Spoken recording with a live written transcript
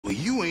Well,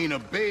 you ain't a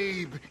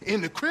babe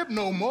in the crib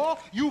no more.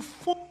 You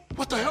fool.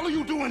 What the hell are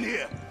you doing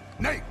here?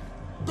 Nate,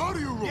 go to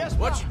your room. Yes,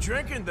 what you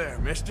drinking there,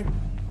 mister?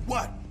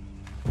 What?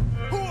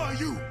 Who are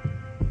you?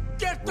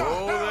 Get the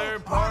Whoa hell there, out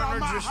of partner.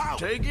 my Just house.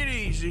 take it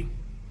easy.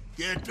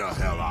 Get the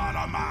hell out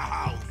of my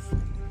house.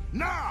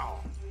 Now!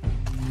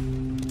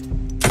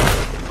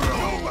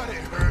 Nobody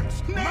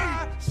hurts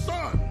my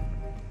son.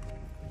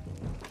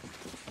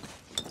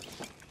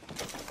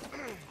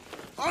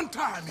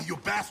 Untie me, you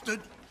bastard.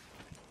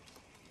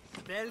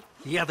 Well,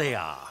 here they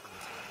are.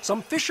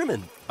 Some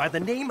fishermen by the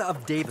name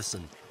of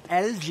Davison,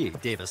 Algie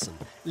Davison,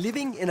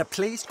 living in a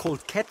place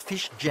called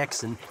Catfish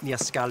Jackson near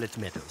Scarlet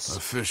Meadows. A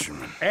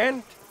fisherman.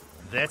 And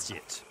that's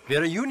it.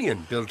 We're a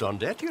union built on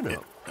that, you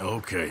know.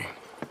 Okay.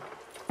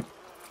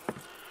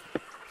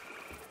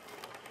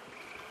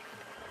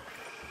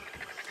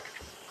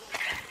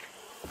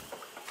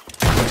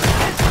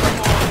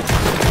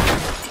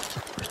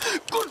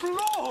 Good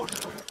Lord!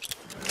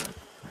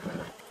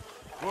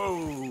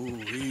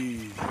 Whoa,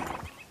 easy.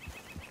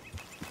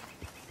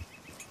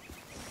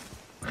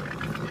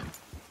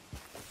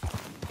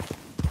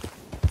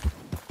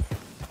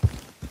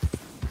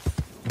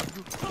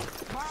 You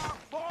took my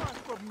boy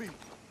from me.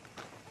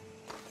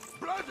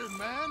 Blooded,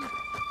 man.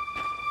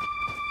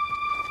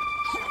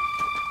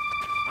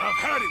 I've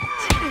had him.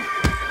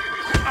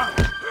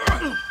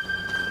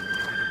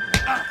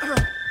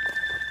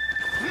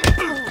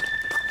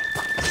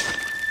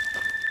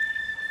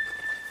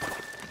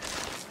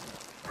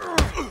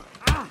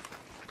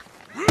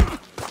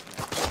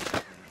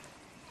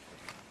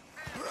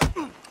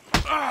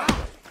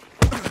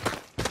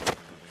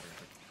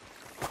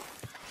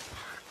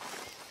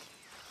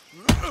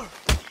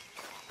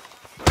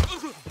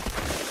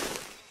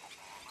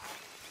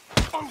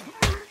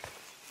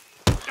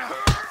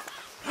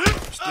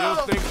 Still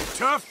think you're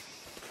tough?